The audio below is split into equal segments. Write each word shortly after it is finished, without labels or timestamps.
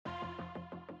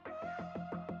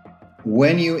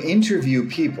when you interview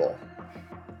people,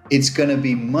 it's going to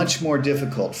be much more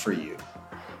difficult for you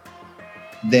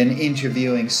than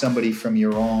interviewing somebody from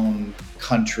your own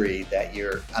country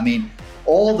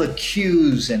all the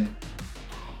cues and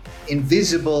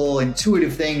invisible,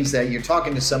 intuitive things that you're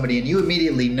talking to somebody and you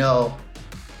immediately know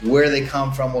where they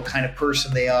come from, what kind of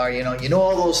person they are, you know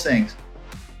all those things.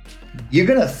 You're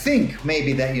going to think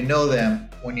maybe that you know them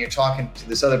when you're talking to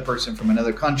this other person from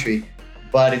another country,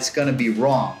 but it's going to be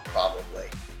wrong probably.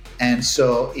 And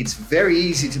so it's very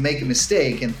easy to make a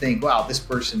mistake and think, wow, this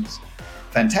person's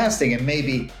fantastic, and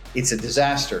maybe it's a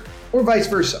disaster, or vice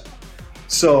versa.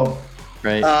 So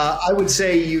right. I would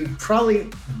say you'd probably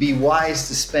be wise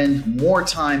to spend more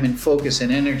time and focus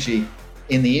and energy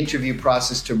in the interview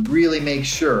process to really make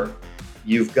sure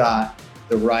you've got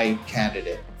the right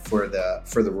candidate for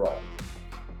the role.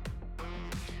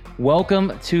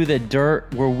 Welcome to The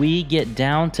Dirt, where we get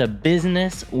down to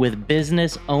business with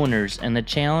business owners and the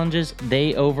challenges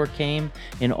they overcame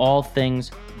in all things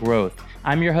growth.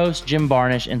 I'm your host, Jim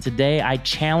Barnish, and today I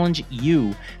challenge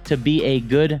you to be a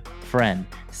good friend.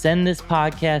 Send this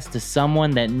podcast to someone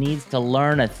that needs to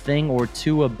learn a thing or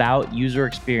two about user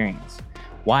experience.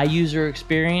 Why user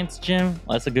experience, Jim?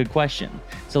 Well, that's a good question.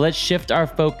 So let's shift our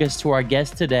focus to our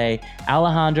guest today,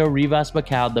 Alejandro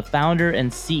Rivas-Micoud, the founder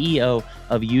and CEO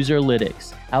of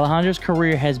Userlytics. Alejandro's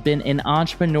career has been an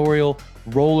entrepreneurial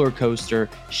roller coaster,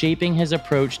 shaping his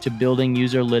approach to building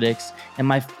Userlytics. And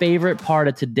my favorite part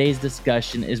of today's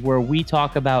discussion is where we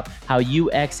talk about how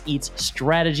UX eats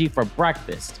strategy for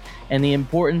breakfast and the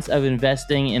importance of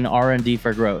investing in R&D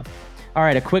for growth. All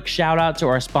right, a quick shout out to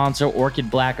our sponsor, Orchid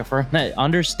Black, a firm that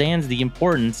understands the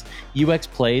importance UX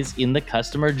plays in the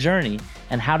customer journey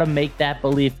and how to make that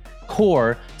belief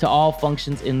core to all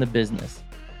functions in the business.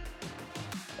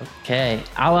 Okay,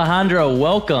 Alejandro,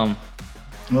 welcome.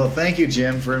 Well, thank you,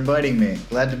 Jim, for inviting me.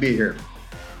 Glad to be here.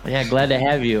 Yeah, glad to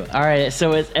have you. All right,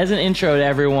 so as an intro to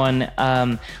everyone,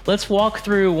 let's walk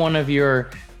through one of your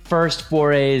first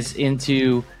forays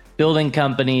into building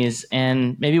companies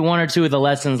and maybe one or two of the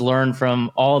lessons learned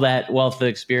from all that wealth of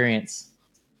experience.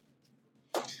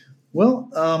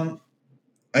 Well,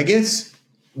 I guess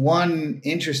one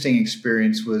interesting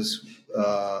experience was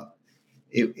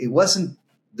it wasn't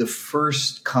the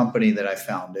first company that I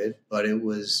founded, but it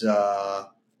was a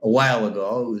while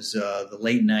ago. It was the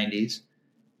late 90s.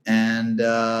 And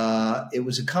it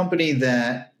was a company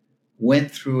that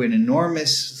went through an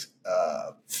enormous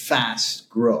fast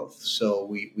growth. So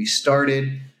we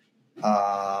started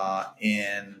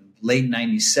in late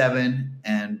 97,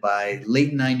 and by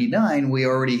late 99, we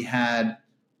already had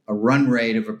a run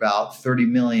rate of about $30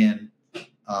 million.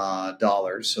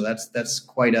 So that's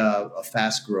quite a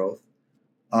fast growth.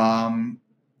 And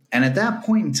at that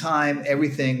point in time,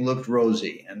 everything looked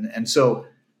rosy. And so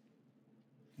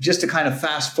just to kind of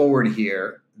fast forward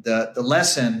here, the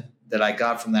lesson that I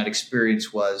got from that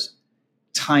experience was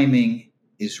timing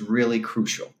is really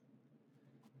crucial.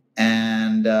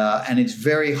 And it's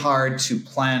very hard to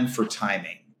plan for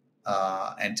timing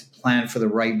and to plan for the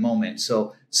right moment.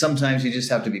 So sometimes you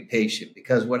just have to be patient,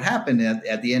 because what happened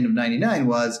at the end of 99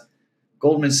 was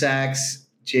Goldman Sachs,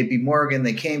 JP Morgan,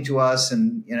 they came to us,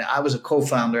 and I was a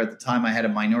co-founder at the time. I had a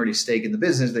minority stake in the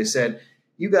business. They said,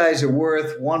 you guys are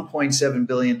worth $1.7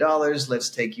 billion.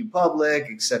 Let's take you public,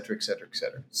 et cetera, et cetera, et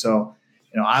cetera. So,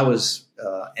 I was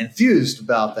enthused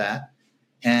about that.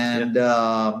 And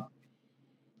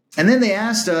then they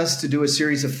asked us to do a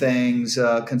series of things,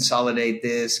 consolidate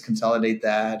this, consolidate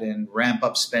that, and ramp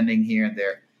up spending here and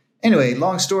there. Anyway,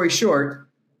 long story short,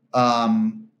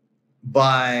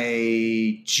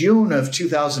 by June of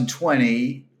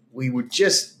 2020, we were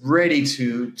just ready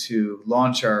to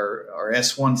launch our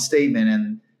S1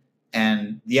 statement,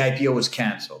 and the IPO was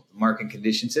canceled. The market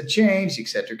conditions had changed, et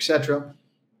cetera, et cetera.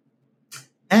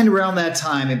 And around that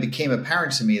time, it became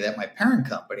apparent to me that my parent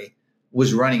company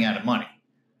was running out of money,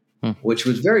 which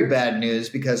was very bad news,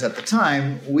 because at the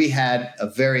time we had a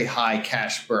very high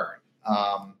cash burn.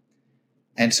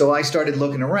 And so I started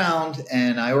looking around,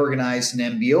 and I organized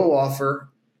an MBO offer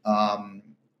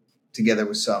together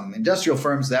with some industrial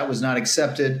firms. That was not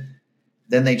accepted.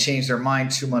 Then they changed their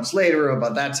mind 2 months later.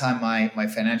 About that time, my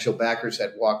financial backers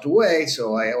had walked away.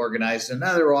 So I organized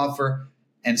another offer,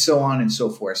 and so on and so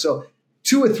forth. So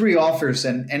 2 or 3 offers,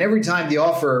 and every time the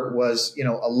offer was,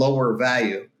 a lower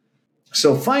value.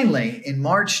 So finally, in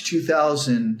March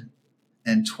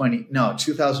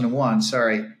 2001,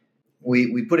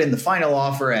 we put in the final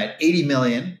offer at 80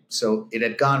 million. So it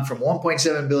had gone from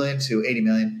 1.7 billion to 80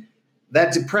 million.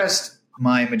 That depressed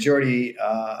my majority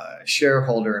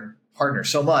shareholder and partner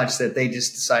so much that they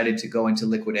just decided to go into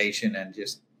liquidation and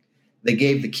just They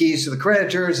gave the keys to the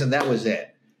creditors, and that was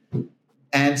it.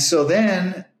 And so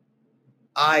then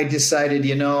I decided,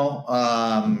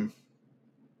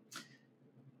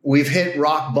 we've hit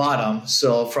rock bottom.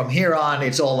 So from here on,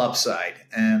 it's all upside.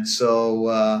 And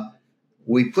so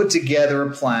we put together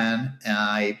a plan. And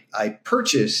I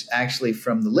purchased actually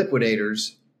from the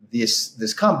liquidators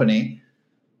this company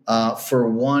for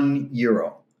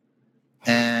 €1.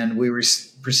 And we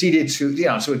proceeded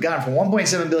to, so we'd gone from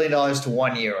 $1.7 billion to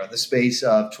 €1 in the space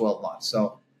of 12 months.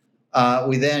 So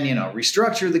we then,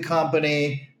 restructured the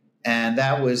company. And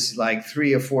that was like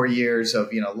 3 or 4 years of,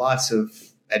 lots of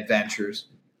adventures.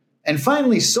 And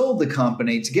finally sold the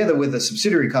company together with a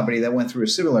subsidiary company that went through a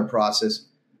similar process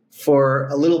for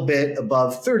a little bit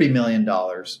above $30 million.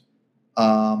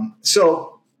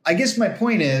 So I guess my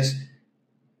point is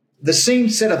the same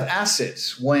set of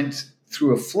assets went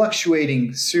through a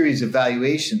fluctuating series of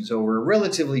valuations over a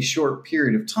relatively short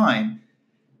period of time.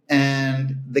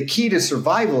 And the key to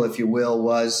survival, if you will,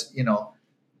 was,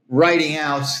 writing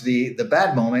out the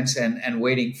bad moments and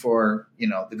waiting for,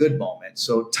 the good moments.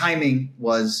 So timing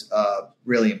was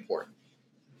really important.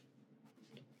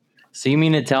 So you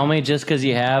mean to tell me just because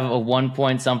you have a 1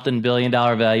 point something billion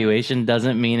dollar valuation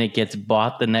doesn't mean it gets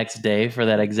bought the next day for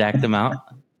that exact amount?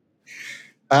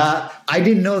 I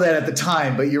didn't know that at the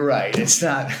time, but you're right. It's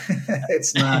not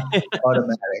it's not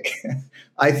automatic.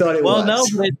 I thought it was. Well, no,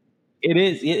 but it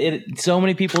is. So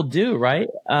many people do, right?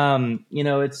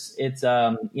 It's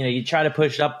you try to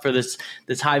push up for this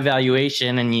high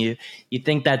valuation, and you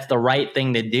think that's the right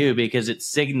thing to do because it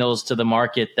signals to the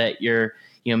market that you're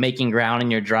making ground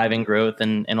and you're driving growth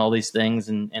and all these things.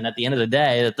 And at the end of the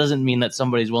day, that doesn't mean that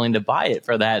somebody's willing to buy it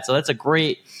for that. So that's a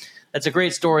great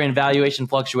story in valuation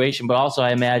fluctuation, but also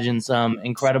I imagine some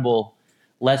incredible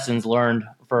lessons learned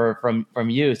from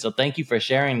you. So thank you for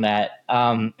sharing that.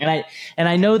 And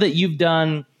I know that you've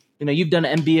done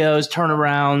MBOs,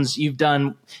 turnarounds, you've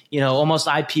done, almost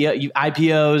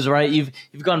IPOs, right? You've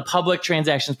gone public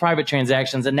transactions, private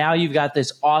transactions, and now you've got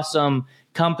this awesome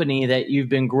company that you've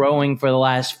been growing for the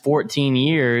last 14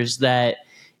 years that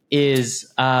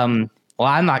is, well,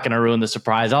 I'm not going to ruin the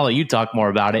surprise. I'll let you talk more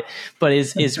about it, but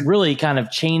is really kind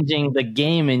of changing the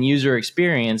game in user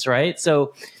experience, right?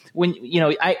 So when,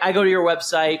 I go to your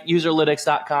website,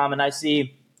 userlytics.com, and I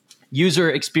see user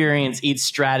experience eats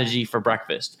strategy for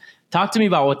breakfast. Talk to me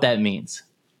about what that means.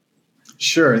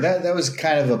 Sure. That was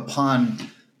kind of a pun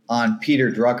on Peter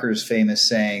Drucker's famous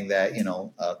saying that,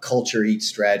 culture eats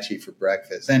strategy for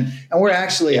breakfast. And we're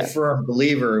actually a firm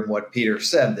believer in what Peter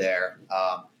said there.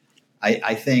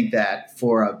 I think that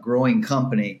for a growing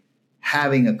company,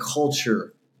 having a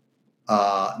culture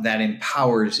that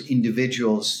empowers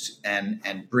individuals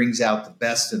and brings out the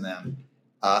best in them,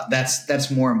 that's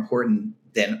more important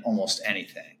than almost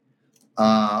anything.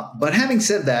 But having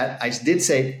said that, I did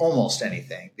say almost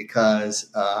anything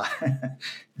because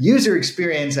user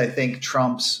experience, I think,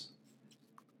 trumps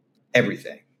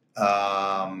everything.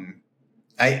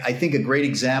 I think a great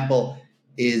example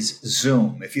is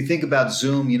Zoom. If you think about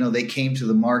Zoom, they came to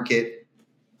the market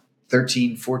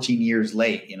 13, 14 years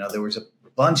late. There was a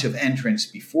bunch of entrants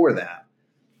before that.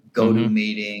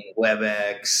 GoToMeeting,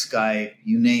 WebEx, Skype,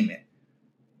 you name it.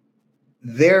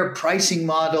 Their pricing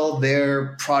model,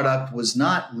 their product was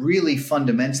not really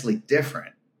fundamentally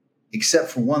different, except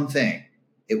for one thing.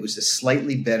 It was a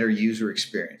slightly better user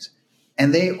experience.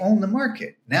 And they own the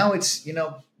market. Now it's,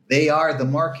 they are the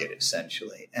market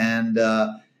essentially. And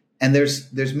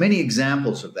there's many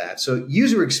examples of that. So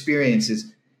user experience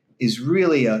is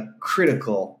really a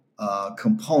critical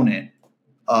component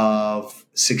of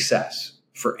success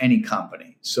for any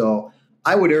company. So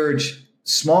I would urge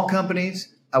small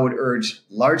companies, I would urge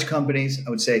large companies. I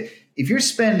would say if you're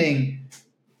spending,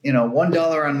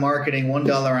 $1 on marketing,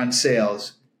 $1 on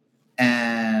sales,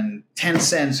 and 10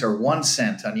 cents or 1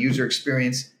 cent on user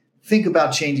experience, think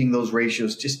about changing those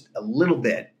ratios just a little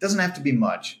bit. It doesn't have to be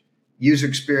much. User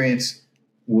experience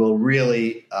will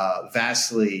really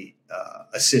vastly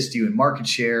assist you in market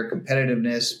share,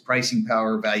 competitiveness, pricing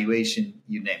power, valuation,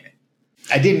 you name it.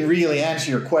 I didn't really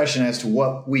answer your question as to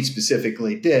what we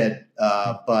specifically did,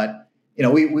 but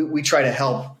we try to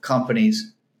help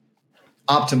companies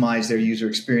optimize their user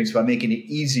experience by making it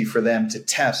easy for them to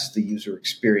test the user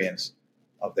experience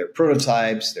of their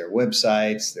prototypes, their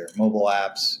websites, their mobile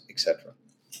apps, etc.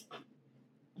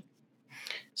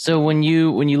 So when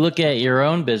you look at your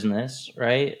own business,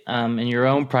 right, and your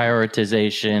own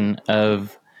prioritization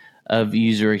of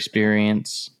user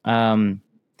experience,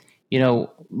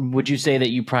 would you say that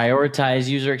you prioritize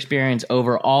user experience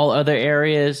over all other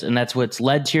areas and that's what's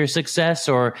led to your success?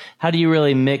 Or how do you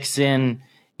really mix in,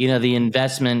 the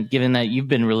investment, given that you've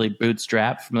been really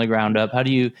bootstrapped from the ground up? How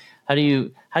do you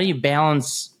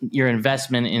balance your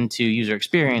investment into user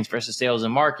experience versus sales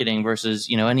and marketing versus,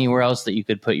 anywhere else that you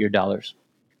could put your dollars?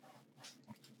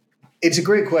 It's a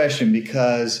great question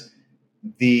because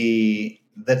the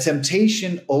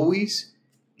temptation always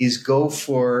is go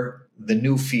for the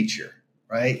new feature,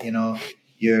 right?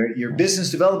 Your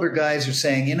business developer guys are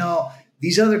saying,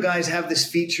 these other guys have this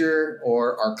feature,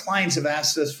 or our clients have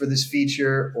asked us for this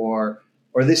feature, or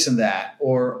this and that,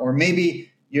 or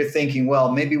maybe you're thinking,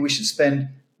 well, maybe we should spend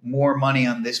more money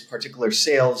on this particular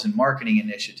sales and marketing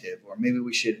initiative, or maybe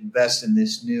we should invest in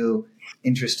this new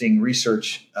interesting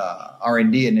research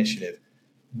R&D initiative.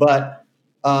 But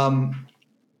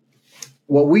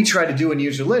what we try to do in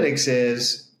Userlytics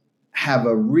is have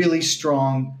a really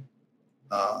strong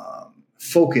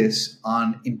focus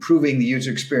on improving the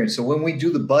user experience. So when we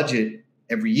do the budget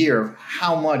every year of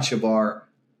how much of our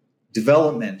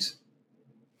development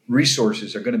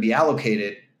resources are going to be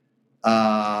allocated,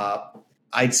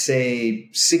 I'd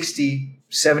say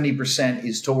 60-70%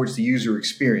 is towards the user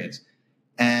experience.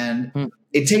 And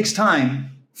it takes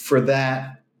time for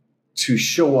that to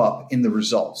show up in the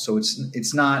results. So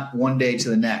it's not one day to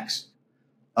the next.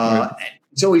 Right.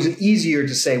 It's always easier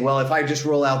to say, well, if I just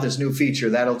roll out this new feature,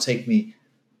 that'll take me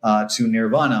to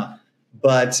nirvana.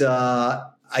 But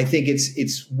I think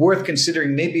it's worth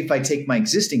considering maybe if I take my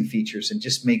existing features and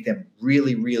just make them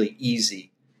really, really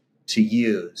easy to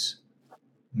use,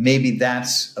 maybe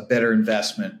that's a better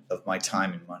investment of my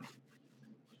time and money.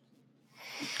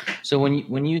 So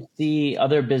when you see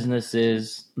other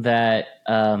businesses that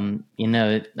I don't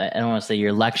want to say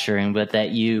you're lecturing, but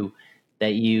that you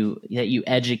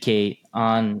educate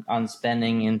on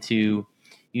spending into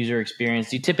user experience,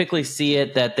 do you typically see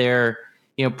it that they're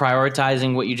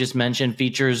prioritizing what you just mentioned,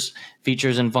 features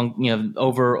and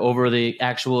over the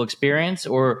actual experience,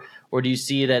 or do you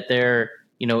see that they're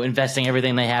investing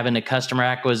everything they have into customer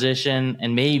acquisition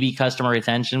and maybe customer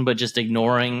retention, but just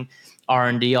ignoring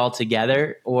R&D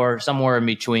altogether, or somewhere in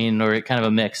between, or kind of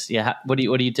a mix? Yeah. What do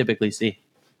you typically see?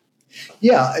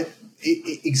 Yeah,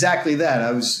 exactly that.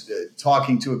 I was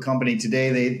talking to a company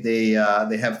today.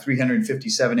 They have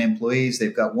 357 employees.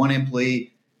 They've got one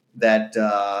employee that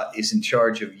is in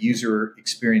charge of user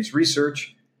experience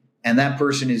research, and that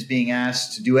person is being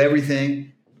asked to do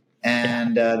everything,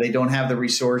 and they don't have the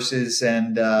resources.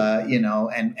 And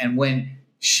and when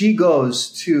she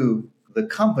goes to the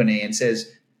company and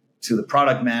says to the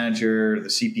product manager, the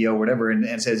CPO, whatever,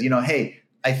 and says, hey,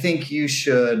 I think you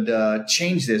should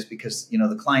change this because,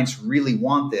 the clients really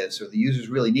want this, or the users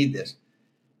really need this.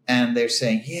 And they're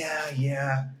saying,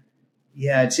 yeah,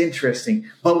 it's interesting,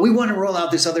 but we want to roll out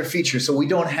this other feature. So we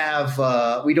don't have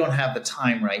the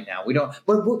time right now. We don't,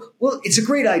 but it's a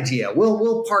great idea.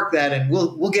 We'll park that and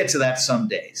we'll get to that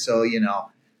someday. So,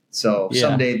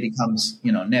 someday becomes,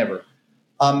 never.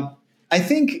 I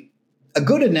think a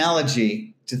good analogy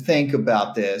to think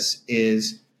about this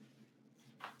is,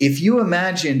 if you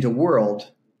imagined a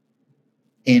world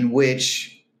in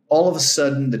which all of a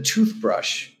sudden the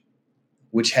toothbrush,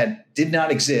 which did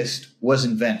not exist, was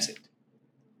invented.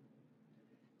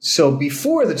 So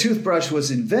before the toothbrush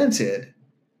was invented,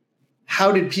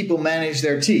 how did people manage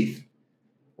their teeth?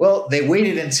 Well, they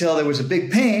waited until there was a big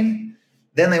pain.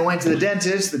 Then they went to the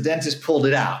dentist pulled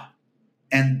it out.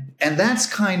 And that's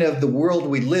kind of the world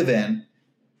we live in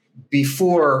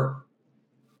before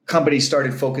companies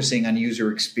started focusing on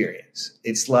user experience.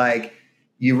 It's like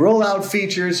you roll out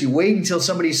features, you wait until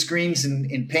somebody screams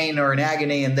in pain or in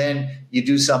agony, and then you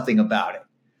do something about it.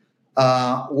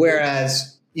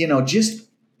 Whereas, just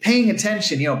paying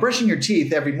attention, brushing your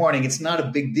teeth every morning, it's not a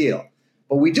big deal.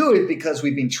 But we do it because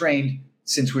we've been trained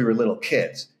since we were little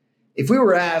kids. If we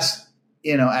were asked,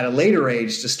 at a later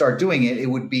age to start doing it, it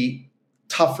would be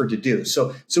tougher to do.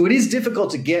 So it is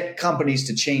difficult to get companies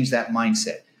to change that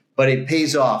mindset, but it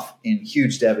pays off in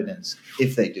huge dividends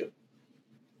if they do.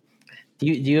 Do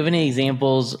you have any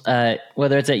examples,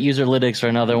 whether it's at Userlytics or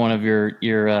another one of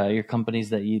your companies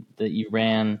that you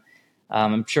ran?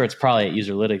 I'm sure it's probably at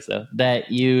Userlytics though,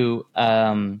 that you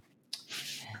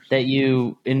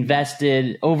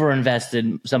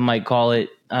overinvested, some might call it,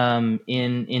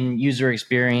 in user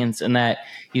experience, and that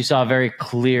you saw a very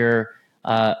clear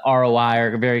ROI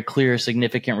or a very clear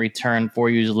significant return for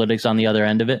Userlytics on the other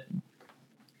end of it?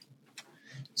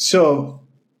 So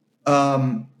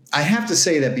I have to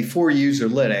say that before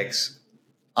Userlytics,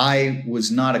 I was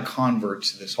not a convert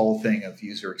to this whole thing of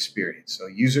user experience. So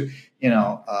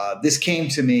this came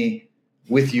to me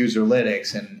with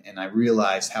Userlytics, and I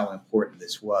realized how important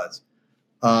this was.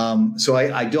 So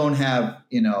I don't have,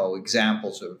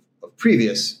 examples of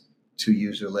previous to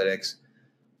Userlytics.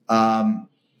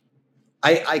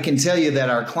 I can tell you that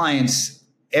our clients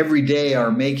every day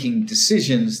are making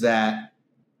decisions that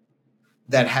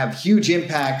have huge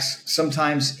impacts,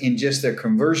 sometimes in just their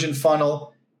conversion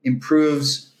funnel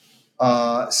improves,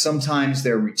 sometimes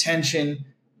their retention,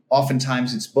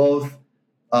 oftentimes it's both,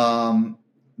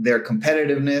 their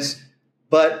competitiveness.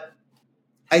 But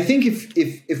I think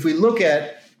if we look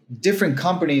at different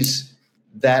companies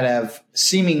that have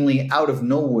seemingly out of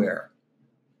nowhere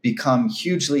become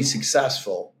hugely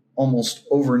successful almost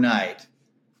overnight,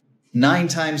 9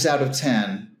 times out of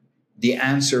 10, the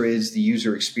answer is the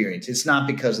user experience. It's not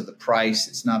because of the price.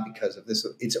 It's not because of this.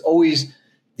 It's always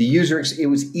the user. It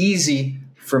was easy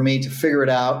for me to figure it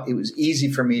out. It was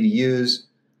easy for me to use,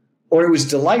 or it was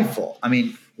delightful. I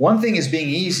mean, one thing is being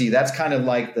easy. That's kind of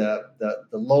like the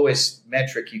lowest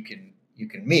metric you can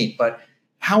meet. But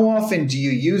how often do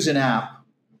you use an app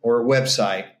or a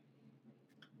website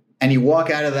and you walk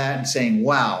out of that and saying,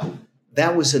 wow,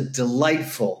 that was a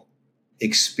delightful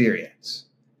experience?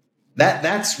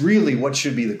 That's really what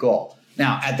should be the goal.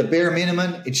 Now, at the bare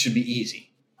minimum, it should be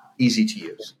easy to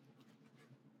use.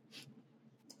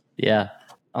 Yeah.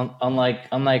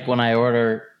 Unlike when I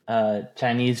order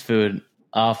Chinese food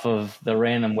off of the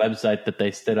random website that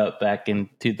they stood up back in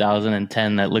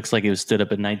 2010 that looks like it was stood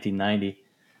up in 1990.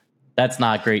 That's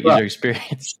not great user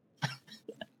experience.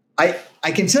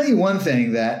 I can tell you one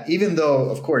thing, that even though,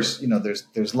 of course,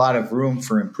 there's a lot of room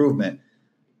for improvement,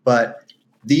 but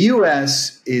the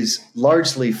U.S. is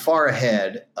largely far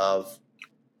ahead of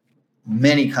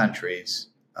many countries,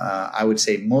 I would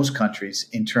say most countries,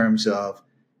 in terms of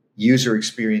user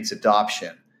experience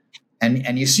adoption.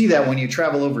 And you see that when you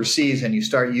travel overseas and you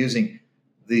start using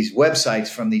these websites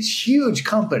from these huge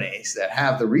companies that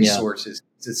have the resources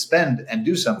to spend and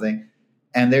do something,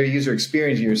 and their user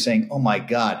experience, you're saying, oh my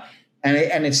God. And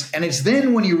it's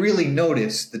then when you really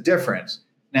notice the difference.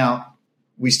 Now,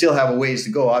 we still have a ways to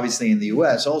go, obviously, in the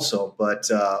U.S. also. But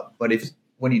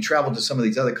when you travel to some of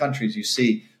these other countries, you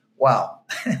see, wow,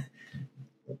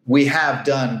 we have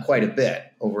done quite a bit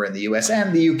over in the U.S.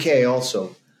 and the U.K.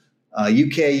 also.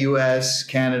 U.K., U.S.,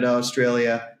 Canada,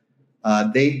 Australia,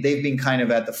 they've been kind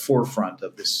of at the forefront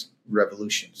of this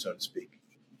revolution, so to speak.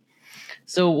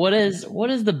 So what is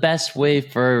the best way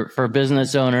for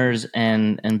business owners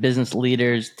and business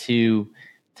leaders to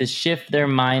shift their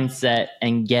mindset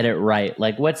and get it right?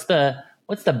 Like what's the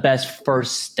best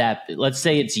first step? Let's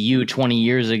say it's you 20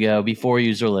 years ago before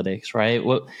Userlytics, right?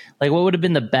 What would have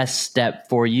been the best step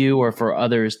for you or for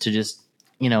others to just,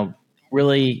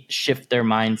 really shift their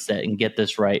mindset and get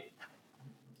this right?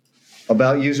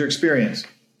 About user experience.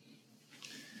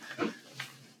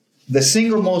 The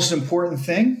single most important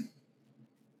thing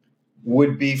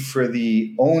would be for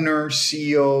the owner,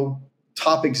 CEO,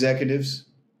 top executives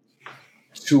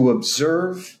to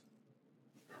observe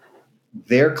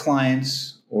their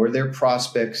clients or their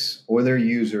prospects or their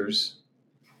users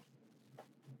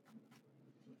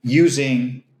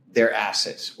using their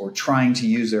assets or trying to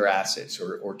use their assets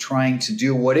or trying to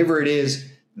do whatever it is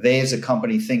they as a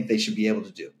company think they should be able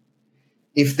to do.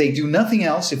 If they do nothing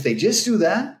else, if they just do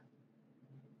that,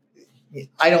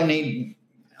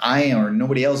 I or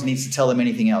nobody else needs to tell them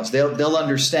anything else. They'll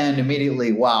understand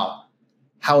immediately, wow,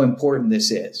 how important this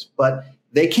is. But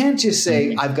they can't just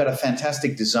say, I've got a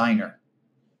fantastic designer.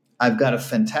 I've got a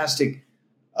fantastic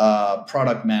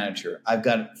product manager. I've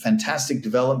got a fantastic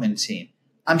development team.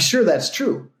 I'm sure that's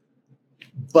true.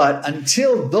 But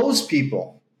until those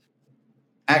people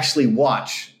actually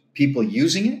watch people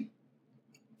using it,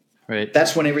 right,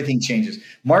 that's when everything changes.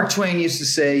 Mark Twain used to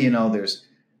say,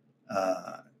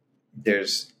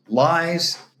 there's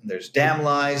lies, there's damn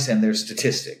lies, and there's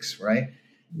statistics, right?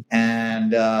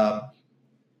 And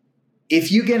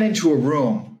if you get into a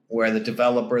room where the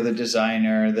developer, the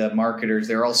designer, the marketers,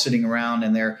 they're all sitting around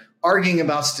and they're arguing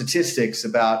about statistics,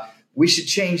 about we should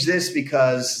change this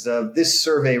because of this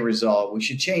survey result, we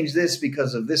should change this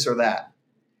because of this or that.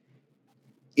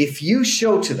 If you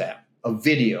show to them a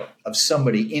video of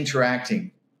somebody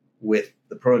interacting with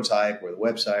the prototype or the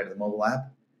website or the mobile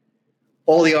app,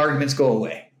 all the arguments go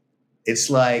away. It's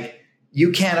like,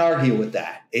 you can't argue with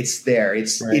that. It's there.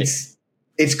 It's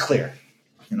clear,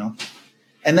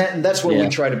 And that's what we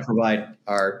try to provide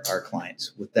our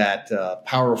clients with, that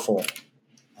powerful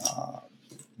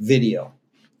video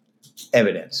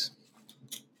evidence.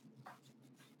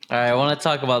 All right, I want to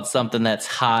talk about something that's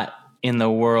hot in the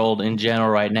world in general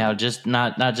right now, just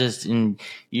not just in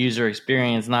user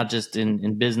experience, not just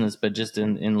in business, but just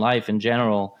in life in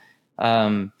general.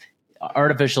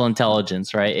 Artificial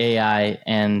intelligence, right? AI.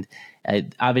 And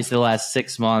obviously the last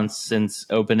 6 months since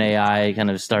OpenAI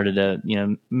kind of started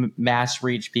to, mass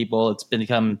reach people, it's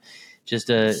become just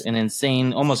an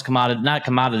insane, almost not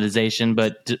commoditization,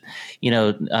 but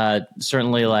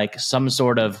certainly like some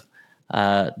sort of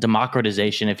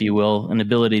democratization, if you will, an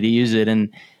ability to use it. And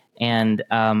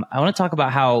I want to talk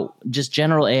about how just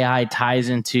general AI ties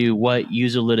into what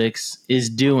Userlytics is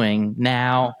doing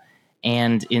now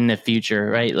and in the future,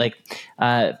 right? Like,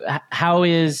 how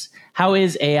is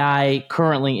AI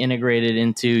currently integrated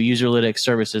into Userlytics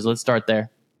services? Let's start there.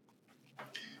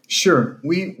 Sure.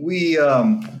 We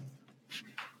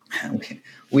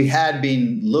had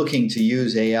been looking to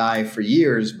use AI for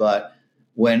years, but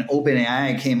when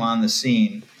OpenAI came on the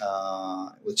scene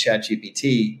with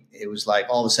ChatGPT, it was like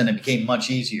all of a sudden it became much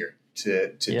easier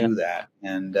to do that.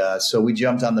 And so we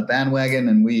jumped on the bandwagon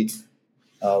and we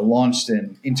launched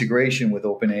an integration with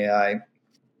OpenAI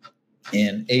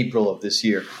in April of this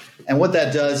year. And what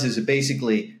that does is it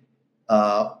basically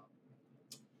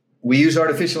we use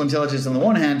artificial intelligence on the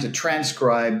one hand to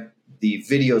transcribe the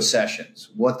video sessions,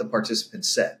 what the participants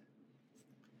said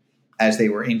as they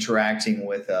were interacting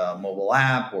with a mobile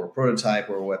app or a prototype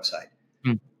or a website.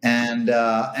 And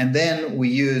then we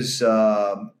use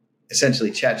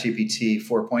essentially ChatGPT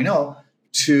 4.0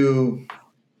 to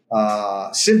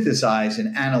synthesize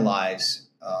and analyze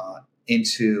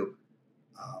into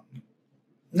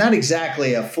not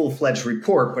exactly a full-fledged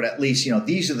report, but at least,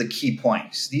 these are the key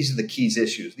points. These are the key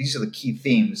issues. These are the key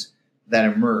themes that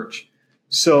emerge.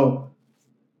 So,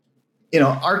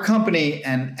 our company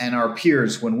and our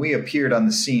peers, when we appeared on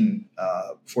the scene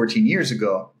 14 years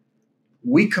ago,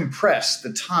 we compressed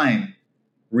the time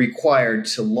required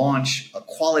to launch a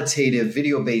qualitative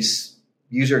video-based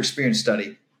user experience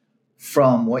study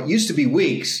from what used to be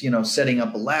weeks, setting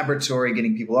up a laboratory,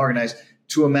 getting people organized,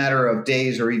 to a matter of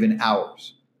days or even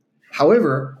hours.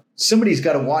 However, somebody's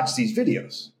got to watch these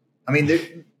videos. I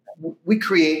mean, we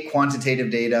create quantitative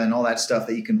data and all that stuff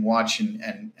that you can watch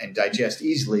and digest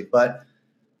easily. But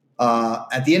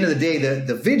at the end of the day,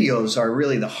 the videos are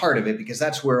really the heart of it, because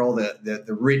that's where all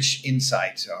the rich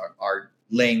insights are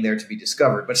laying there to be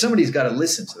discovered. But somebody's got to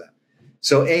listen to them.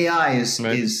 So AI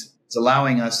is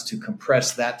allowing us to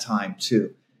compress that time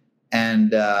too.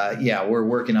 And we're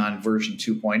working on version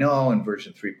 2.0 and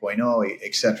version 3.0,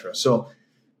 et cetera. So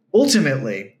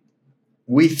ultimately,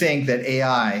 we think that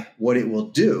AI, what it will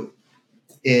do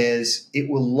is it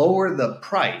will lower the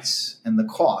price and the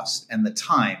cost and the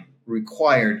time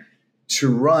required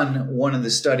to run one of the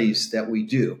studies that we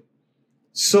do,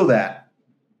 so that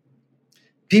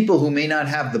people who may not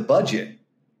have the budget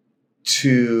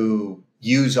to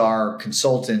use our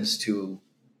consultants to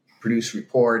produce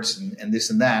reports and this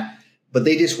and that, but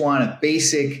they just want a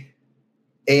basic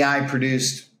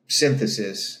AI-produced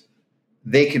synthesis,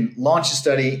 they can launch a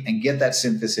study and get that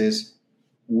synthesis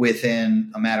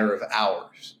within a matter of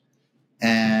hours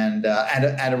and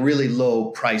at a really low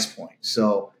price point.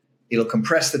 So it'll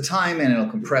compress the time and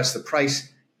it'll compress the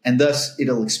price, and thus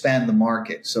it'll expand the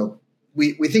market. So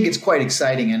we think it's quite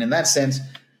exciting. And in that sense,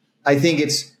 I think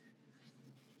it's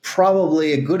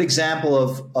probably a good example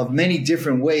of many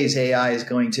different ways AI is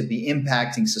going to be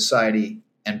impacting society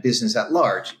and business at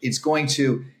large. Is it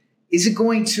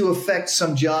going to affect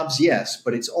some jobs? Yes,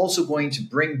 but it's also going to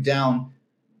bring down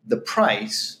the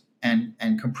price and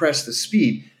compress the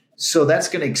speed. So that's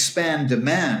going to expand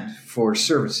demand for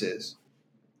services.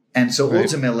 And so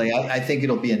ultimately, I think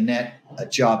it'll be a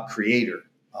job creator.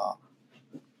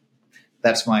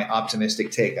 That's my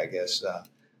optimistic take, I guess.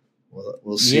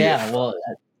 We'll see. Yeah, well,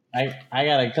 I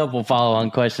got a couple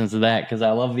follow-on questions to that, because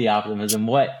I love the optimism.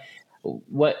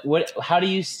 How do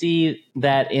you see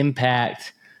that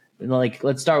impact? Like,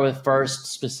 let's start with first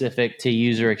specific to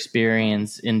user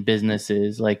experience in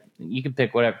businesses. Like, you can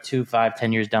pick whatever 2, 5,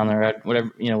 10 years down the road,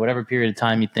 whatever period of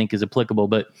time you think is applicable.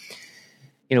 But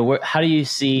how do you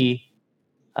see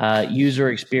user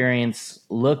experience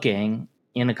looking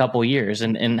in a couple years,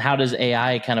 and how does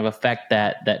AI kind of affect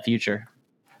that future?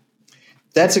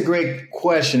 That's a great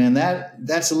question, and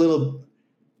that's a little.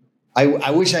 I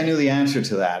wish I knew the answer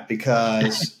to that,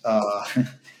 because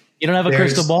you don't have a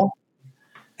crystal ball.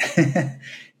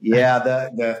 Yeah,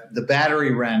 the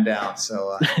battery ran down,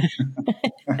 so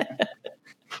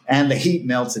and the heat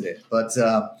melted it. But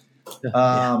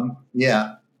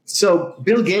yeah. So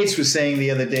Bill Gates was saying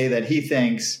the other day that he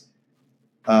thinks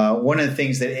one of the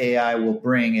things that AI will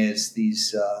bring is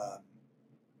these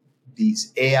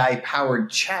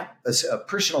AI-powered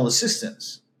personal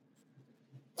assistants.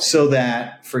 So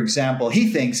that, for example, he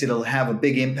thinks it'll have a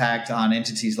big impact on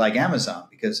entities like Amazon,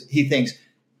 because he thinks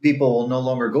people will no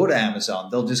longer go to Amazon.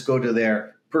 They'll just go to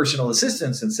their personal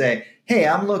assistants and say, hey,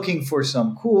 I'm looking for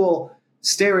some cool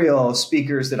stereo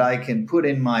speakers that I can put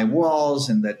in my walls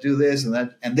and that do this and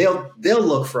that. And they'll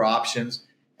look for options,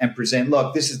 and present,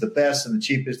 look, this is the best and the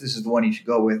cheapest. This is the one you should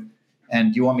go with.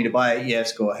 And do you want me to buy it?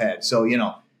 Yes, go ahead. So,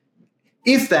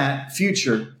 if that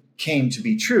future came to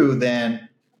be true, then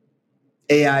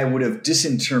AI would have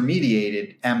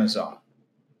disintermediated Amazon,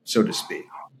 so to speak.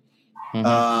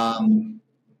 Mm-hmm.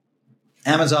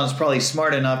 Amazon is probably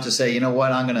smart enough to say, you know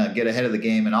what, I'm going to get ahead of the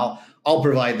game, and I'll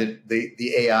provide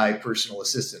the AI personal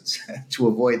assistance to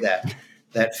avoid that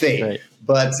fate. Right.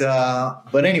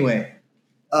 But anyway,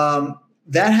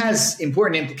 that has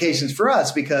important implications for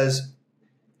us because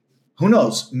who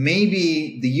knows,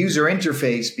 maybe the user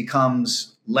interface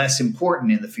becomes less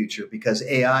important in the future because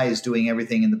AI is doing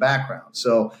everything in the background.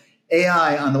 So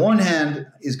AI, on the one hand,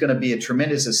 is going to be a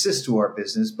tremendous assist to our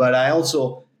business, but I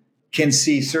also can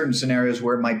see certain scenarios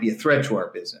where it might be a threat to our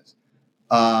business.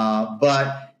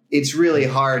 But it's really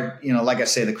hard. Like I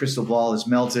say, the crystal ball is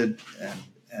melted.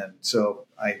 And so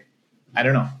I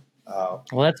don't know.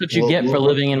 Well, that's what you get for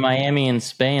living in Miami and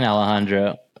Spain,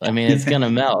 Alejandro. I mean, it's going to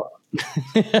melt.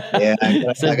 Yeah,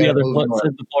 says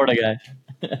the Florida guy.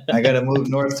 I got to move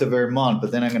north to Vermont,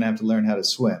 but then I'm going to have to learn how to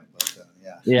swim. But,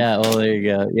 yeah. Well, there you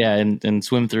go. Yeah, and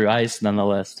swim through ice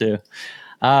nonetheless too.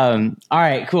 All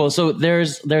right, cool. So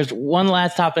there's one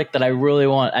last topic that I really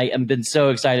want. I've been so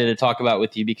excited to talk about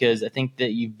with you because I think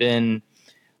that you've been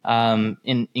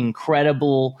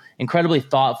incredibly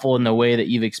thoughtful in the way that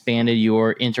you've expanded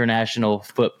your international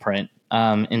footprint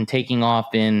and taking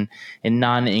off in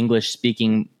non-English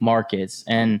speaking markets.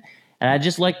 And I'd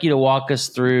just like you to walk us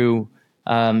through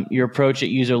your approach at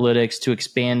Userlytics to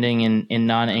expanding in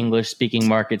non-English speaking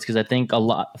markets, because I think a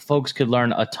lot of folks could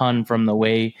learn a ton from the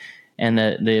way and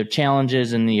the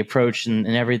challenges and the approach and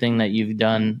everything that you've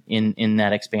done in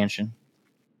that expansion.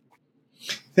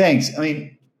 Thanks. I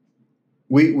mean,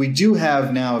 we do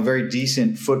have now a very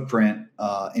decent footprint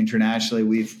internationally.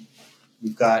 We've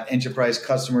got enterprise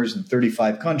customers in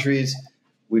 35 countries.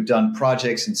 We've done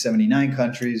projects in 79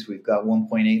 countries. We've got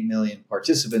 1.8 million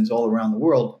participants all around the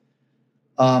world.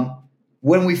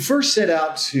 When we first set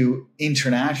out to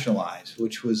internationalize,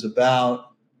 which was about,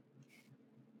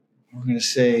 we're going to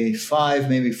say 5,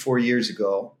 maybe 4 years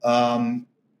ago,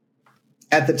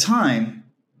 at the time,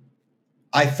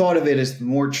 I thought of it as the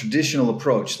more traditional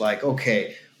approach. Like,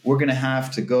 okay, we're going to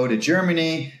have to go to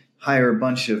Germany, hire a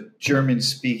bunch of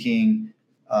German-speaking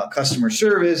customer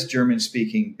service,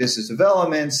 German-speaking business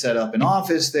development, set up an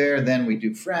office there. Then we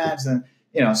do France. And,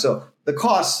 so the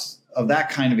costs of that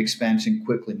kind of expansion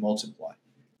quickly multiply.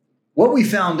 What we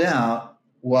found out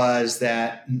was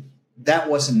that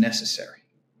wasn't necessary.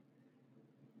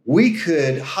 We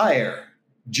could hire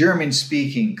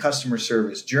German-speaking customer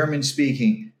service,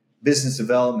 German-speaking business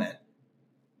development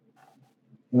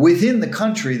within the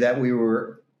countries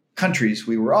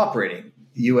we were operating,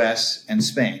 US and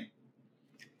Spain.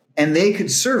 And they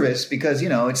could service, because,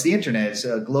 it's the internet, it's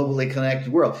a globally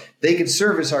connected world. They could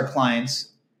service our clients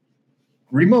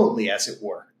remotely, as it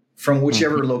were, from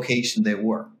whichever location they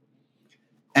were.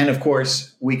 And of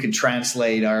course, we could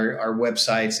translate our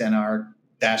websites and our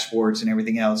dashboards and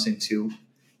everything else into,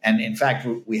 and in fact,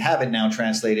 we have it now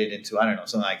translated into,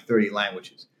 something like 30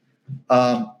 languages.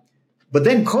 But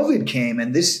then COVID came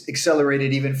and this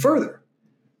accelerated even further,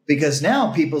 because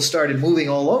now people started moving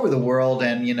all over the world,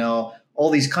 and, all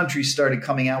these countries started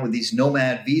coming out with these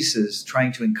nomad visas,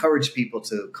 trying to encourage people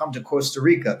to come to Costa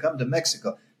Rica, come to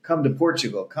Mexico, come to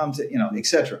Portugal, come to, et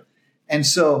cetera. And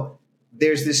so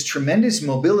there's this tremendous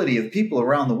mobility of people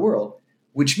around the world,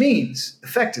 which means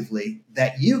effectively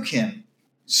that you can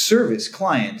service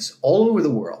clients all over the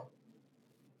world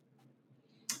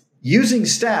using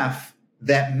staff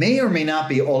that may or may not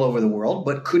be all over the world,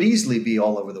 but could easily be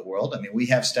all over the world. I mean, we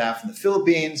have staff in the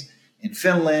Philippines, in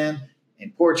Finland,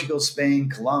 in Portugal, Spain,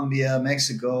 Colombia,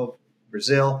 Mexico,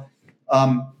 Brazil.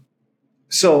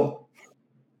 So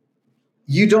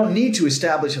you don't need to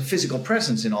establish a physical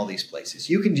presence in all these places.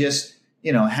 You can just,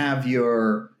 have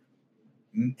your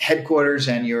headquarters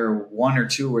and your 1 or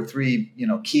 2 or 3,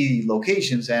 key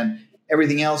locations, and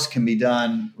everything else can be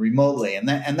done remotely. And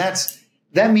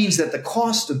that means that the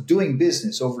cost of doing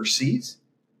business overseas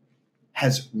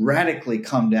has radically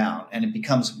come down, and it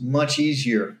becomes much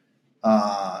easier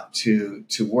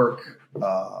to work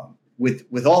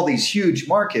with all these huge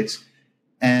markets.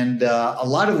 And a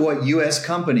lot of what U.S.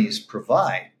 companies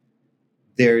provide,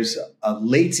 there's a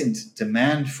latent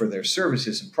demand for their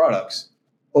services and products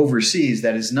overseas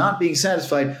that is not being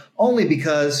satisfied, only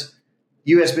because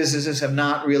U.S. businesses have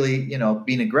not really,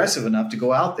 been aggressive enough to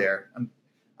go out there. I'm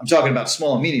talking about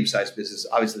small and medium-sized businesses.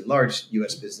 Obviously, large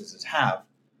U.S. businesses have.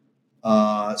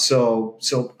 So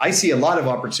I see a lot of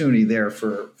opportunity there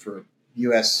for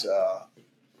U.S.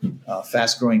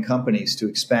 Fast-growing companies to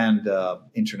expand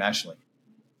internationally.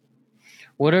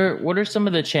 What are some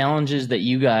of the challenges that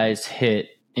you guys hit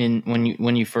in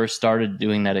when you first started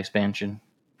doing that expansion?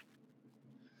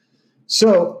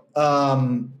 So,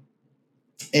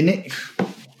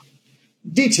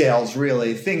 details,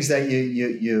 really, things that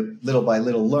you little by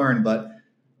little learn. But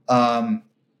um,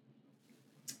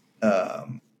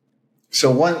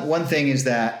 so one thing is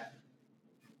that,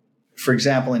 for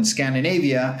example, in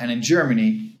Scandinavia and in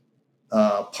Germany,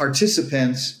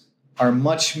 participants are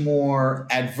much more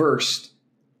adverse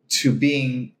to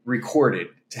being recorded,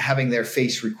 to having their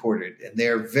face recorded, and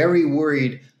they're very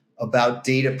worried about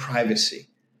data privacy.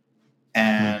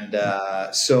 And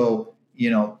so,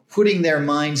 putting their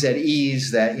minds at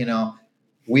ease that,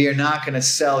 we are not going to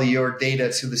sell your data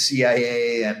to the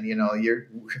CIA, and,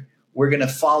 we're going to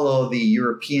follow the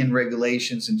European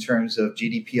regulations in terms of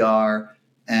GDPR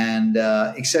and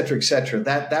et cetera, et cetera.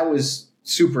 That was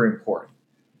super important.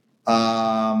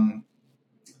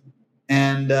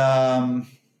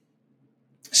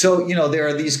 So, there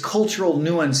are these cultural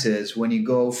nuances when you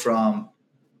go from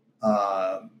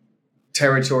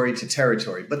territory to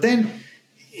territory. But then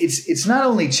it's not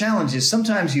only challenges.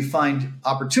 Sometimes you find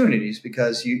opportunities,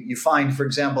 because you find, for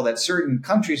example, that certain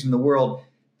countries in the world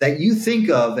that you think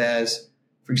of as,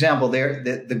 for example,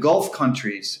 the Gulf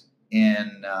countries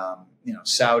in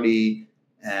Saudi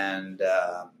and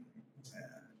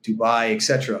Dubai,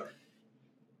 etc.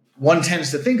 One tends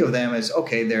to think of them as,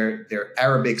 okay, they're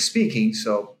Arabic speaking,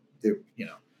 so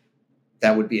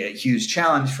that would be a huge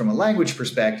challenge from a language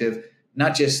perspective,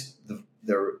 not just the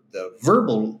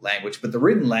verbal language, but the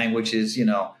written language is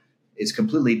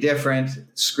completely different,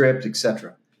 script,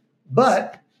 etc.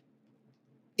 But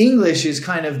English is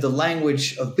kind of the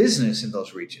language of business in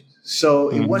those regions, so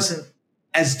it wasn't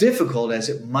as difficult as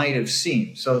it might have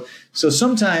seemed. So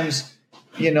sometimes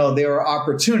there are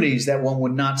opportunities that one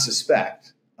would not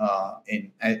suspect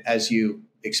as you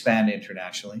expand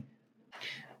internationally.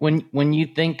 When you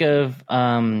think of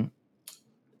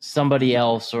somebody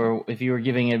else, or if you were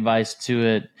giving advice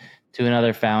to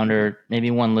another founder, maybe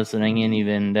one listening in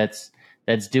even that's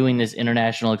doing this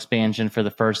international expansion for the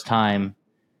first time,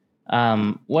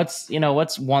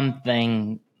 what's one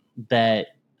thing that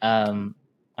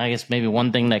I guess maybe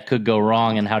one thing that could go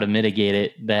wrong and how to mitigate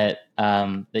it that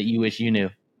you wish you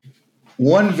knew?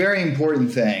 One very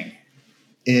important thing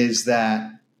is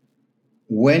that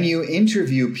when you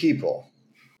interview people,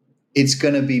 it's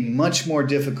going to be much more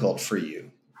difficult for you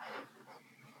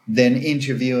than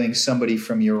interviewing somebody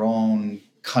from your own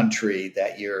country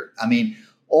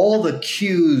all the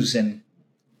cues and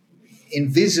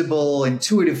invisible,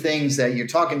 intuitive things that you're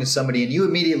talking to somebody and you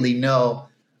immediately know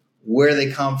where they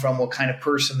come from, what kind of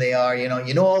person they are,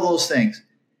 all those things.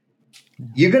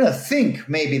 You're going to think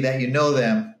maybe that you know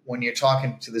them when you're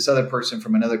talking to this other person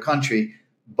from another country,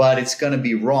 but it's going to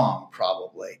be wrong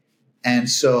probably. And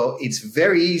so it's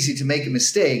very easy to make a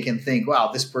mistake and think, wow,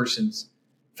 this person's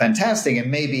fantastic, and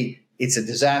maybe it's a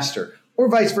disaster, or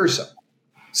vice versa.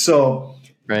 So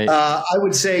right. I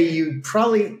would say you'd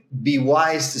probably be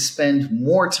wise to spend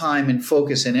more time and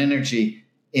focus and energy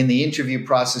in the interview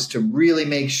process to really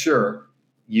make sure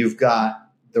you've got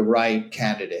the right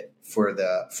candidate for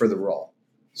the role.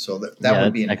 So that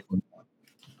would be an excellent one.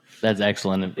 That's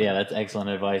excellent. Yeah, that's excellent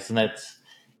advice. And that's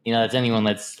anyone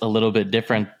that's a little bit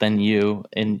different than you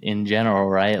in general,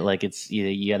 right? Like it's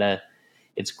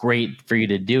great for you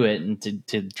to do it and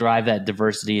to drive that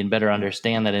diversity and better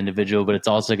understand that individual, but it's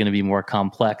also going to be more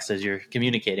complex as you're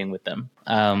communicating with them.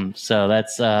 So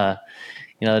that's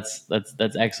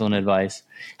excellent advice.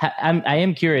 I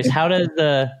am curious, how does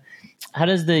the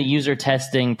user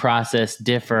testing process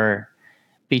differ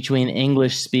between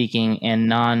English speaking and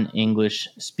non-English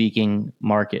speaking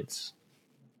markets?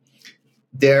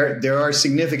 There are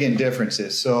significant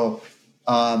differences. So,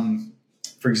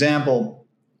 for example,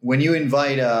 when you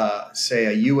invite, say,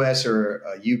 a US or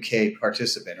a UK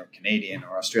participant, or Canadian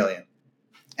or Australian,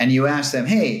 and you ask them,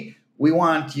 hey, we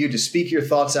want you to speak your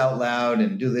thoughts out loud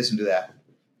and do this and do that,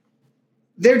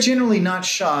 they're generally not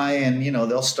shy, and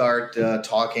they'll start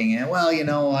talking. And I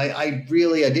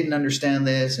didn't understand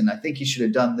this, and I think you should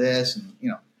have done this, and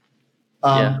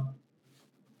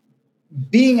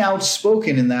being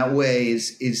outspoken in that way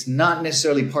is not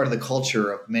necessarily part of the culture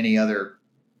of many other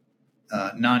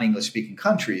non-English speaking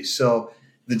countries. So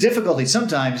the difficulty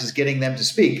sometimes is getting them to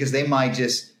speak, because they might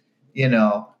just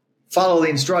follow the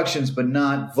instructions but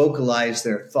not vocalize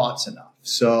their thoughts enough.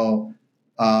 So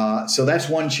that's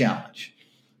one challenge.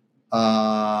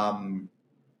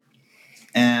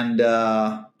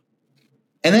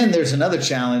 And then there's another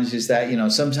challenge, is that,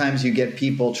 sometimes you get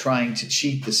people trying to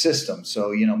cheat the system.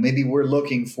 So, maybe we're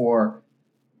looking for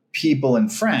people in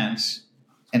France,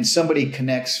 and somebody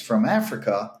connects from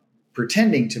Africa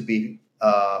pretending to be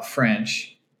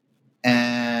French.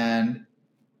 And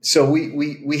so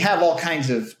we have all kinds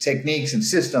of techniques and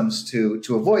systems to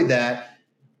avoid that.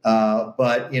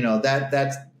 But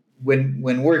that's when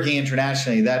working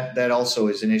internationally, that also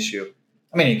is an issue.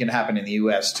 I mean, it can happen in the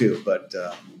U.S. too, but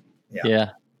yeah. Yeah,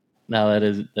 no,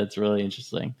 that's really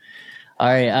interesting. All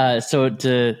right, so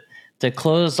to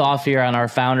close off here on our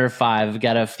Founder 5, we've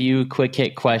got a few quick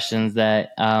hit questions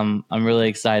that I'm really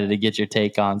excited to get your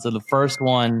take on. So the first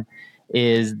one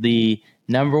is the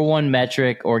number one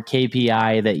metric or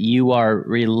KPI that you are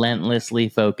relentlessly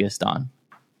focused on.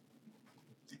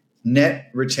 Net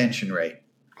retention rate.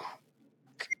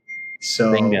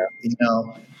 So,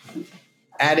 Bingo.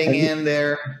 adding in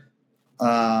there,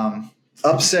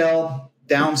 upsell,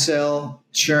 downsell,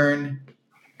 churn.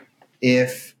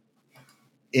 If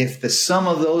the sum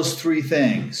of those three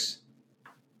things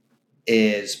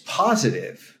is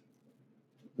positive,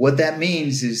 what that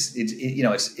means is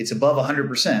it's above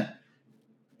 100%.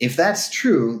 If that's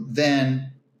true,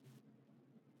 then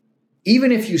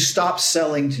even if you stop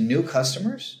selling to new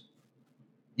customers,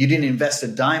 you didn't invest a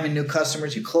dime in new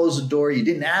customers, you closed the door, you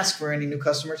didn't ask for any new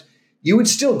customers, you would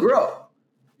still grow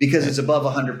because it's above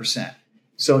 100%.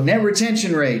 So net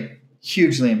retention rate,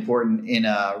 hugely important in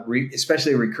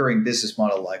especially a recurring business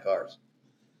model like ours.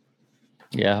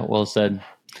 Yeah, well said.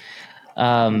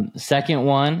 Second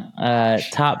one,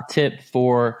 top tip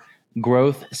for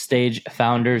growth stage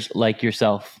founders like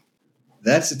yourself.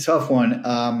 That's a tough one.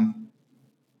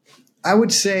 I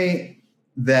would say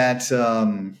that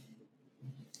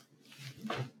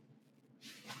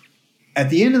at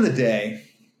the end of the day,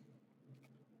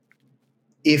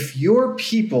 if your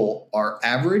people are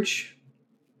average,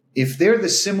 if they're the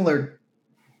similar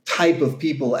type of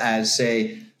people as,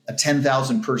 say, a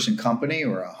 10,000 person company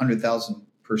or a 100,000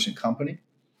 person company,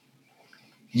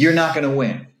 you're not going to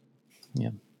win.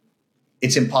 Yeah.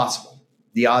 It's impossible.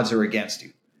 The odds are against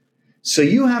you. So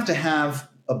you have to have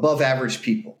above average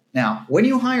people. Now, when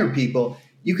you hire people,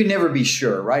 you can never be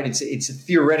sure, right? It's a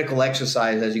theoretical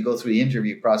exercise as you go through the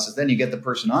interview process. Then you get the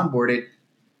person onboarded,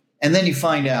 and then you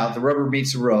find out the rubber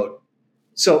meets the road.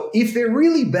 So if they're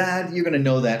really bad, you're going to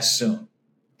know that soon,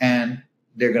 and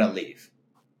they're going to leave.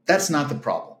 That's not the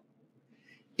problem.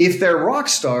 If they're rock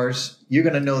stars, you're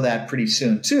going to know that pretty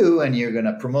soon too, and you're going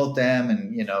to promote them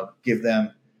and give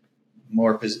them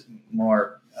more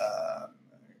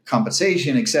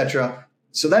compensation, etc.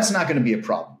 So that's not going to be a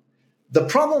problem. The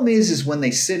problem is when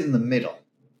they sit in the middle,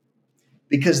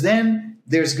 because then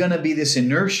there's going to be this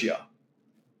inertia.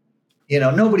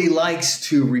 Nobody likes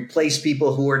to replace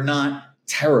people who are not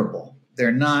terrible.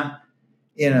 They're not,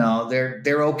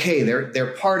 they're okay.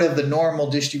 They're part of the normal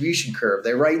distribution curve.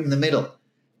 They're right in the middle.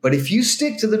 But if you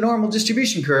stick to the normal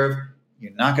distribution curve,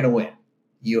 you're not going to win.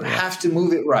 You have to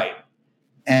move it right.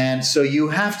 And so you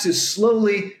have to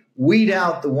slowly weed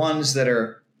out the ones that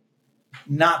are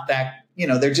not that,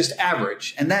 they're just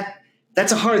average. And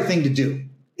that's a hard thing to do.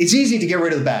 It's easy to get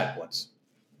rid of the bad ones.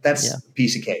 That's a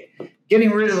piece of cake.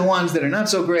 Getting rid of the ones that are not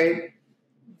so great,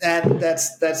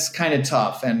 that's kind of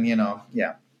tough. And,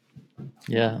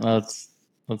 Yeah, that's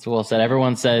well said.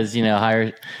 Everyone says,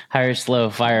 hire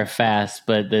slow, fire fast,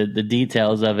 but the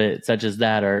details of it, such as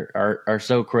that, are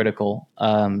so critical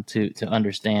to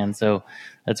understand. So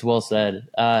that's well said.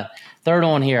 Third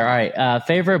one here. All right.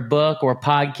 Favorite book or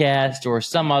podcast or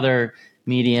some other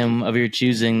medium of your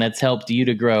choosing that's helped you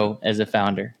to grow as a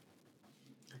founder?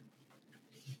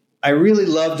 I really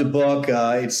loved a book.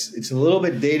 It's a little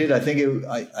bit dated. I think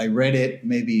I read it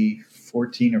maybe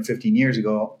 14 or 15 years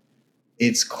ago.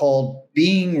 It's called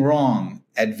Being Wrong,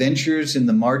 Adventures in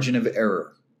the Margin of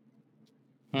Error.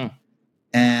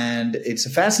 And it's a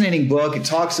fascinating book. It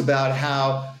talks about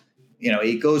how,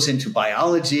 it goes into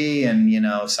biology and,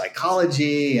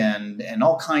 psychology and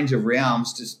all kinds of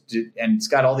realms. And it's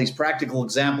got all these practical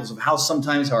examples of how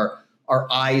sometimes our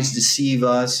eyes deceive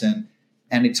us. And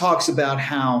it talks about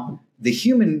how the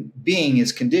human being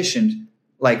is conditioned.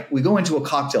 Like we go into a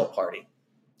cocktail party.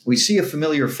 We see a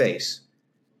familiar face.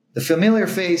 The familiar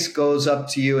face goes up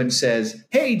to you and says,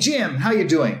 "Hey, Jim, how you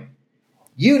doing?"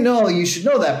 You should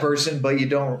know that person, but you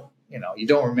don't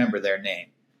remember their name.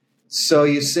 So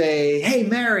you say, "Hey,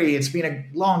 Mary, it's been a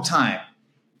long time."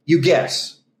 You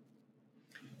guess.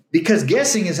 Because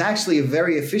guessing is actually a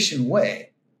very efficient way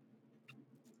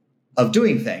of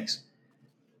doing things.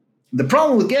 The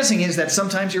problem with guessing is that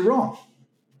sometimes you're wrong.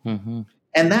 Mm-hmm.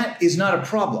 And that is not a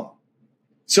problem.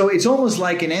 So it's almost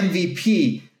like an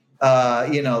MVP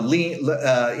fail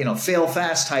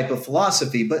fast type of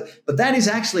philosophy. But that is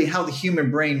actually how the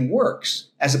human brain works,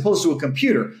 as opposed to a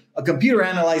computer. A computer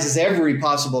analyzes every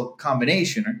possible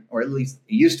combination, or at least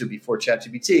it used to before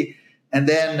ChatGPT, and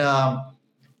then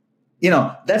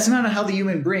that's not how the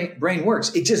human brain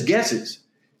works. It just guesses.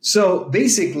 So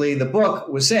basically, the book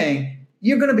was saying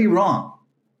you're going to be wrong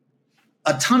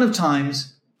a ton of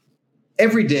times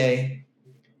every day.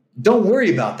 Don't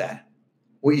worry about that.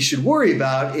 What you should worry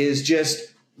about is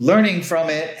just learning from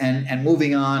it and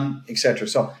moving on, etc.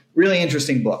 So really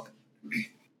interesting book.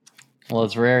 Well,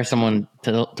 it's rare someone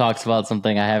talks about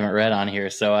something I haven't read on here,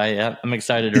 so I'm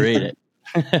excited to read it.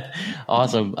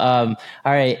 Awesome. All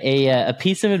right. A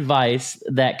piece of advice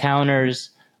that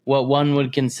counters what one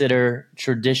would consider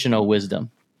traditional wisdom.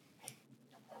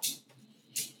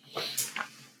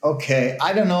 Okay,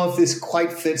 I don't know if this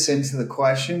quite fits into the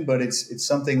question, but it's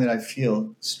something that I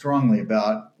feel strongly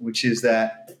about, which is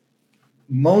that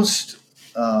most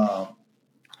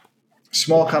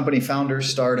small company founders,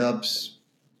 startups,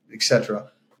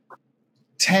 etc.,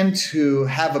 tend to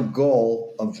have a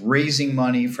goal of raising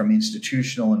money from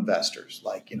institutional investors,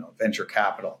 like venture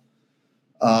capital,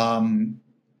 and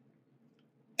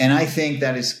I think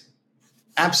that is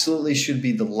absolutely should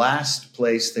be the last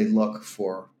place they look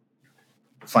for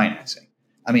financing.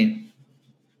 I mean,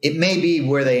 it may be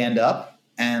where they end up,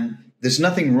 and there's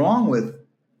nothing wrong with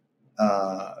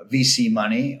VC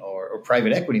money or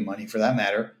private equity money, for that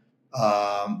matter.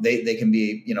 They can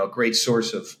be a great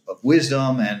source of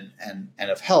wisdom and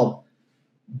of help.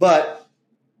 But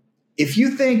if you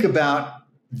think about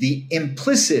the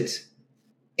implicit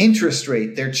interest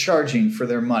rate they're charging for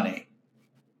their money,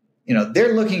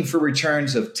 they're looking for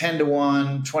returns of 10 to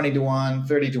 1, 20 to 1,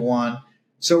 30 to 1.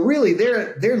 So really,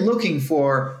 they're looking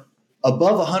for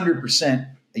above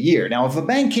 100% a year. Now, if a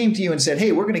bank came to you and said,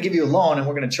 "Hey, we're going to give you a loan and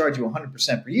we're going to charge you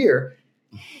 100% per year,"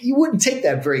 you wouldn't take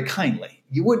that very kindly.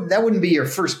 That wouldn't be your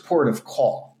first port of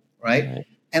call, right?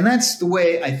 And that's the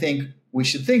way I think we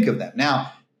should think of them.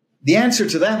 Now, the answer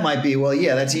to that might be, well,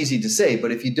 yeah, that's easy to say.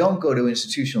 But if you don't go to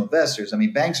institutional investors, I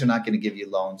mean, banks are not going to give you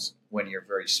loans when you're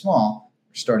very small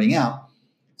or starting out.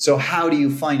 So how do you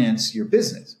finance your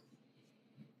business?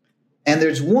 And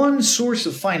there's one source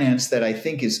of finance that I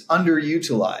think is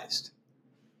underutilized,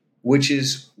 which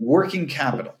is working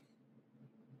capital.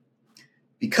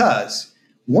 Because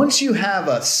once you have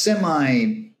a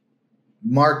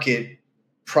semi-market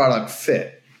product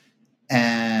fit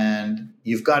and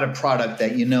you've got a product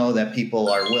that that people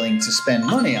are willing to spend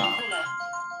money on,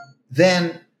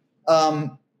 then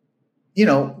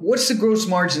what's the gross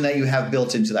margin that you have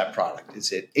built into that product?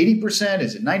 Is it 80%?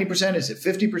 Is it 90%? Is it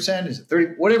 50%? Is it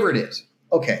 30%? Whatever it is.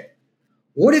 Okay.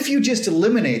 What if you just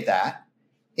eliminate that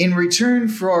in return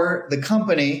for the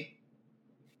company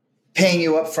paying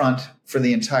you up front for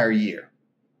the entire year?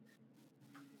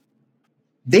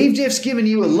 They've just given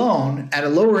you a loan at a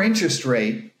lower interest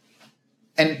rate.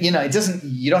 And,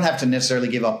 you don't have to necessarily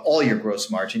give up all your gross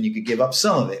margin. You could give up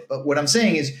some of it. But what I'm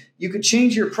saying is you could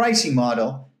change your pricing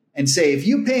model and say, if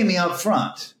you pay me up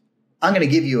front, I'm going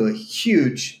to give you a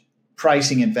huge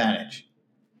pricing advantage.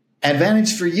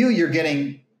 Advantage for you, you're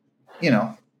getting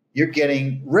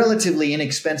relatively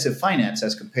inexpensive finance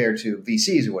as compared to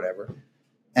VCs or whatever.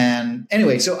 And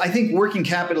anyway, so I think working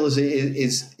capital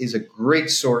is a great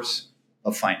source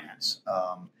of finance.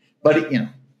 But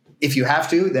if you have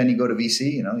to, then you go to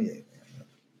VC.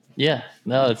 Yeah,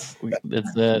 no,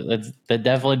 that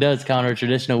definitely does counter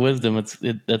traditional wisdom.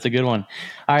 That's a good one.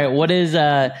 All right, what is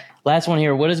last one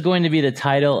here? What is going to be the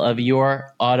title of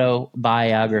your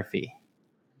autobiography?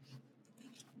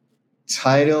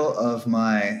 Title of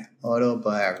my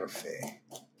autobiography.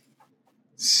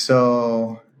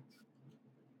 So,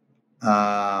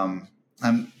 I'm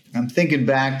thinking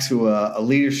back to a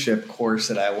leadership course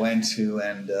that I went to,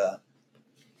 and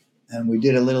we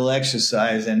did a little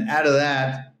exercise, and out of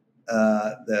that.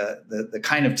 The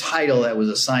kind of title that was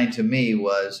assigned to me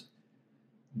was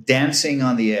Dancing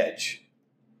on the Edge.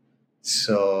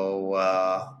 So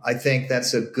I think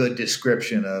that's a good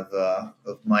description of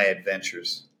my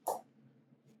adventures.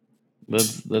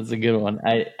 That's a good one.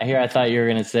 I thought you were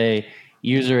going to say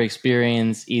user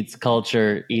experience eats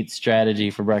culture, eats strategy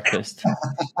for breakfast.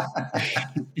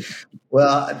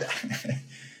 Well,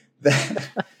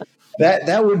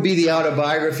 That would be the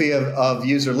autobiography of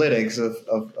Userlytics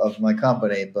of my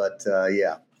company, but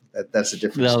that's a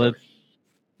different story.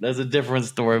 That's a different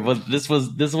story. But this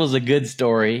was a good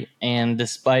story, and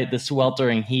despite the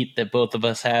sweltering heat that both of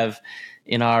us have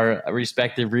in our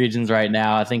respective regions right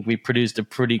now, I think we produced a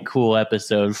pretty cool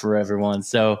episode for everyone.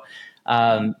 So,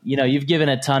 you've given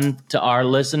a ton to our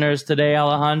listeners today,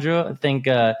 Alejandro. I think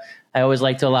I always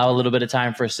like to allow a little bit of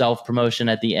time for self-promotion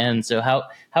at the end. So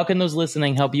how can those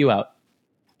listening help you out?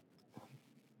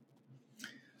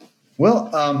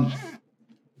 Well,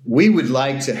 we would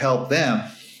like to help them,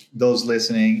 those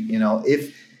listening.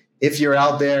 If you're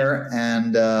out there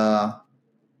and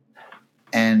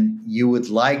you would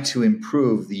like to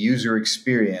improve the user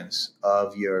experience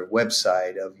of your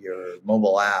website, of your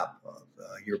mobile app, of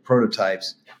your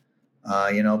prototypes,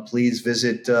 please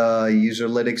visit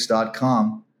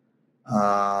userlytics.com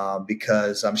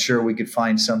because I'm sure we could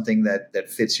find something that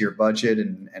fits your budget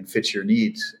and fits your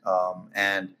needs.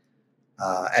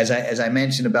 As I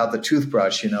mentioned about the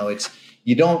toothbrush, it's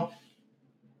you don't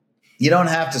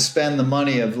have to spend the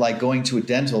money of like going to a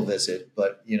dental visit,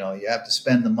 but you have to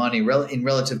spend the money in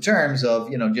relative terms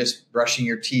of just brushing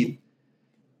your teeth.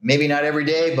 Maybe not every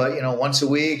day, but once a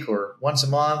week or once a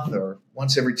month or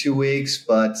once every 2 weeks.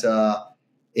 But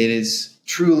it is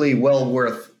truly well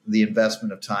worth the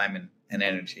investment of time and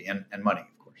energy and money,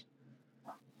 of course.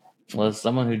 Well, as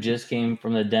someone who just came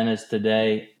from the dentist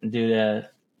today, dude,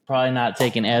 probably not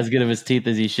taking as good of his teeth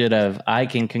as he should have. I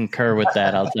can concur with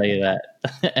that. I'll tell you that.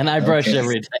 And I brush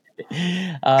every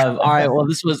day. All right. Well,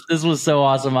 this was so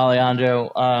awesome,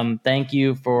 Alejandro. Thank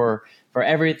you for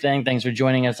everything. Thanks for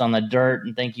joining us on The Dirt,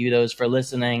 and thank you those for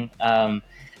listening.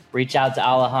 Reach out to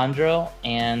Alejandro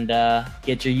and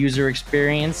get your user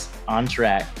experience on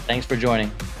track. Thanks for joining.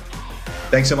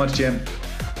 Thanks so much, Jim.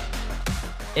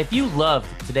 If you loved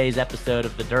today's episode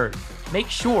of The Dirt, make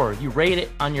sure you rate it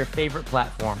on your favorite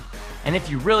platform. And if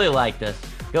you really liked us,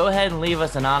 go ahead and leave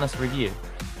us an honest review.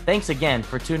 Thanks again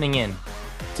for tuning in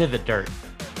to The Dirt.